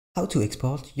How to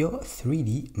export your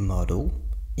 3D model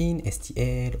in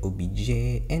STL, OBJ,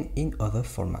 and in other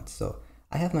formats. So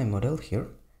I have my model here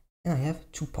and I have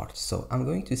two parts. So I'm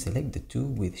going to select the two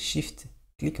with Shift,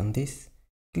 click on this,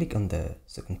 click on the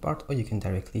second part, or you can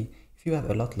directly, if you have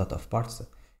a lot of parts,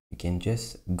 you can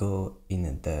just go in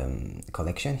the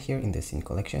collection here in the scene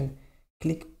collection,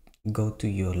 click, go to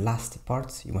your last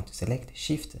parts you want to select,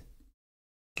 Shift,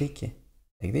 click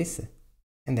like this,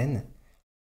 and then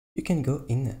you can go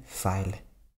in File,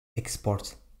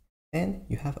 Export, and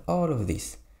you have all of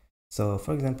this. So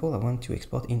for example, I want to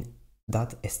export in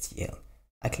 .stl.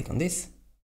 I click on this,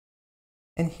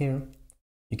 and here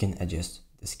you can adjust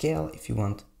the scale if you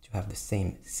want to have the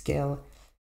same scale,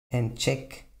 and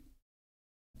check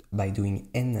by doing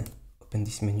N, open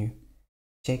this menu,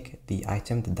 check the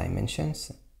item, the dimensions,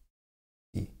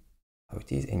 see how it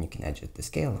is, and you can adjust the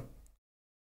scale.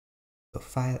 So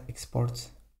File, Export,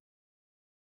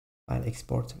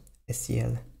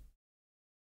 STL.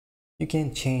 You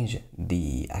can change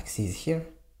the axis here.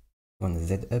 If you want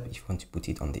Z up, if you want to put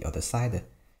it on the other side,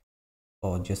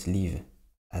 or just leave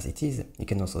as it is. You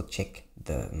can also check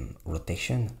the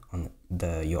rotation on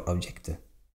your object,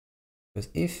 because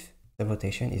if the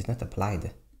rotation is not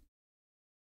applied,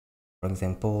 for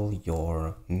example,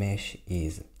 your mesh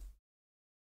is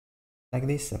like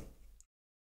this,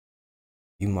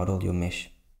 you model your mesh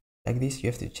like this, you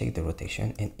have to check the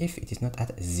rotation, and if it is not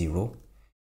at 0,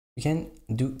 you can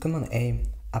do Command A,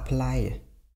 apply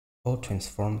or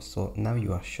transform, so now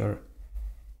you are sure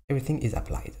everything is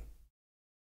applied.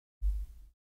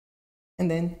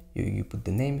 And then you put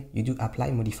the name, you do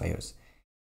apply modifiers.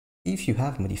 If you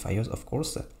have modifiers, of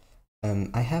course,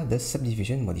 I have the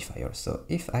subdivision modifier, so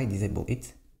if I disable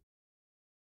it,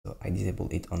 so I disable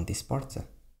it on this part,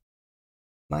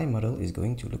 my model is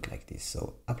going to look like this.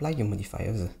 So apply your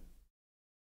modifiers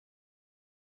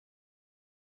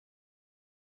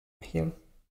here,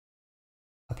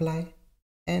 apply,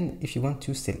 and if you want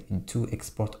to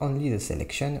export only the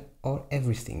selection or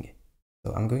everything,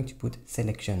 so I'm going to put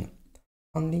selection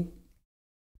only,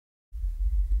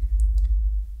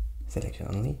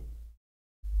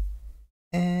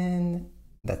 and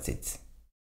that's it.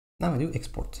 Now I do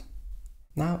export.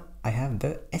 Now I have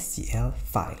the STL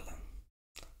file.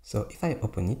 So if I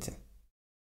open it,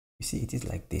 you see it is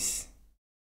like this,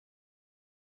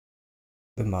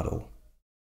 the model.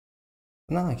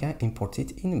 Now I can import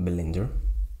it in Blender.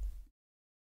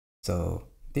 So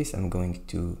this I'm going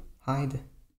to hide,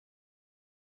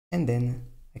 and then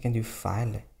I can do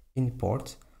File,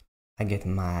 Import. I get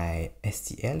my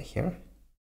STL here,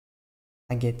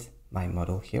 I get my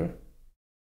model here,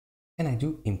 and I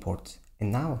do import.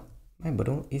 And now my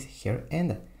model is here,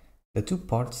 and the two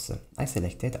parts I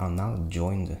selected are now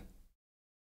joined.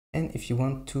 And if you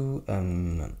want to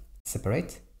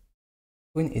separate,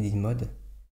 go in Edit Mode,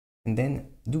 and then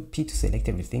do P to select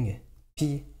everything,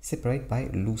 P, separate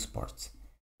by loose parts.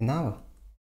 Now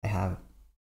I have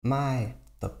my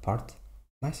top part,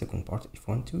 my second part, if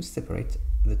I want to separate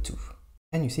the two.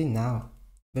 And you see now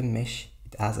the mesh,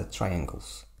 it has a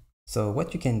triangles. So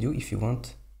what you can do if you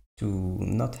want to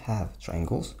not have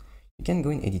triangles, you can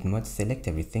go in Edit Mode, select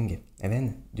everything, and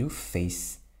then do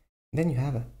Face. Then you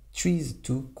have trees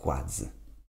to quads.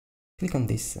 Click on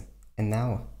this, and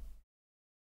now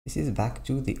this is back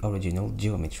to the original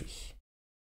geometry.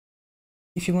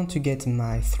 If you want to get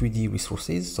my 3D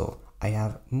resources, so I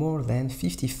have more than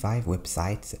 55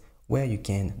 websites where you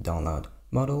can download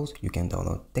models, you can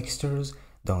download textures,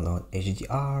 download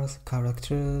HDRs,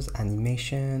 characters,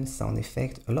 animation, sound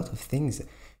effect, a lot of things.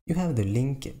 You have the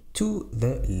link to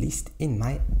the list in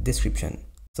my description.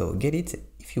 So get it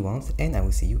if you want, and I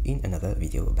will see you in another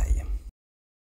video. Bye.